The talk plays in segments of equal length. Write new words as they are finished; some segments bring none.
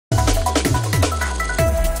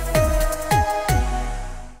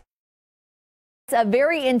A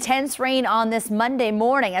very intense rain on this Monday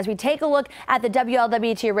morning as we take a look at the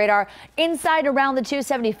WLWT radar inside around the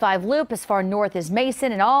 275 loop as far north as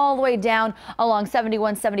Mason and all the way down along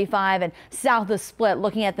 7175 and south of Split,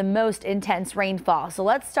 looking at the most intense rainfall. So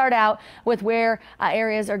let's start out with where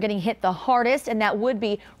areas are getting hit the hardest, and that would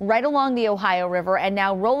be right along the Ohio River and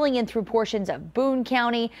now rolling in through portions of Boone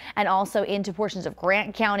County and also into portions of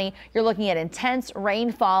Grant County. You're looking at intense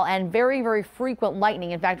rainfall and very frequent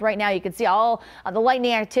lightning. In fact, right now you can see all the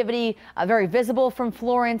lightning activity very visible from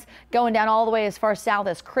Florence, going down all the way as far south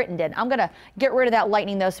as Crittenden. I'm going to get rid of that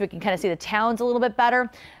lightning though, so we can kind of see the towns a little bit better.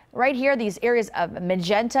 Right here, these areas of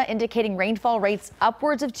magenta indicating rainfall rates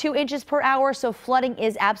upwards of 2 inches per hour. So flooding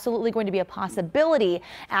is absolutely going to be a possibility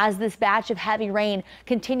as this batch of heavy rain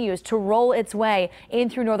continues to roll its way in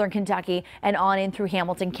through northern Kentucky and on in through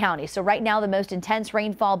Hamilton County. So right now, the most intense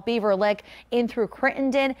rainfall, Beaver Lick in through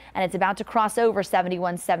Crittenden, and it's about to cross over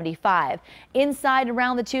 7175. Inside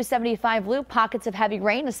around the 275 loop, pockets of heavy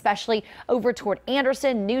rain, especially over toward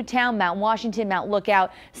Anderson, Newtown, Mount Washington, Mount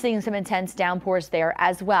Lookout, seeing some intense downpours there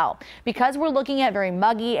as well. Because we're looking at very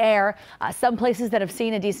muggy air, some places that have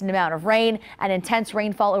seen a decent amount of rain and intense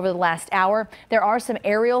rainfall over the last hour, there are some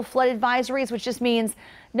aerial flood advisories, which just means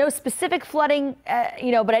no specific flooding,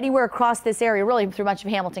 but anywhere across this area, really through much of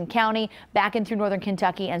Hamilton County, back in through northern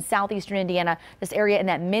Kentucky and southeastern Indiana. This area in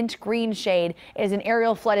that mint green shade is an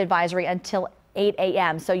aerial flood advisory until 8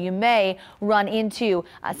 a.m. So you may run into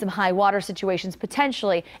some high water situations,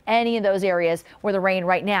 potentially any of those areas where the rain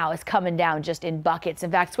right now is coming down just in buckets.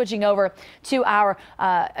 In fact, switching over to our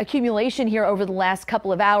accumulation here over the last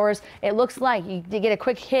couple of hours, it looks like you get a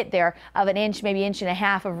quick hit there of an inch, maybe inch and a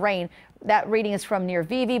half of rain. That reading is from near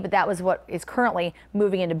Vevey, but that was what is currently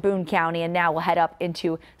moving into Boone County, and now we'll head up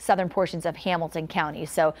into southern portions of Hamilton County.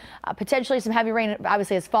 So potentially some heavy rain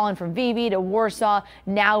obviously has fallen from Vevey to Warsaw,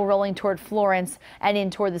 now rolling toward Florence and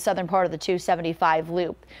in toward the southern part of the 275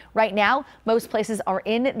 loop. Right now, most places are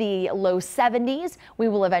in the low 70s. We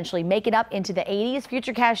will eventually make it up into the 80s.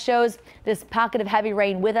 Futurecast shows this pocket of heavy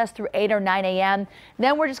rain with us through 8 or 9 a.m.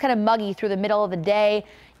 Then we're just kind of muggy through the middle of the day.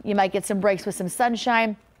 You might get some breaks with some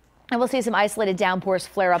sunshine. And we'll see some isolated downpours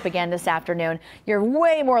flare up again this afternoon. You're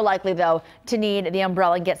way more likely, though, to need the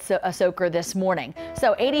umbrella and get a soaker this morning.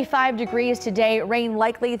 So 85 degrees today, rain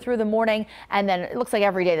likely through the morning. And then it looks like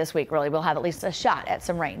every day this week, really, we'll have at least a shot at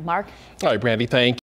some rain. Mark? All right, Brandy, thank you.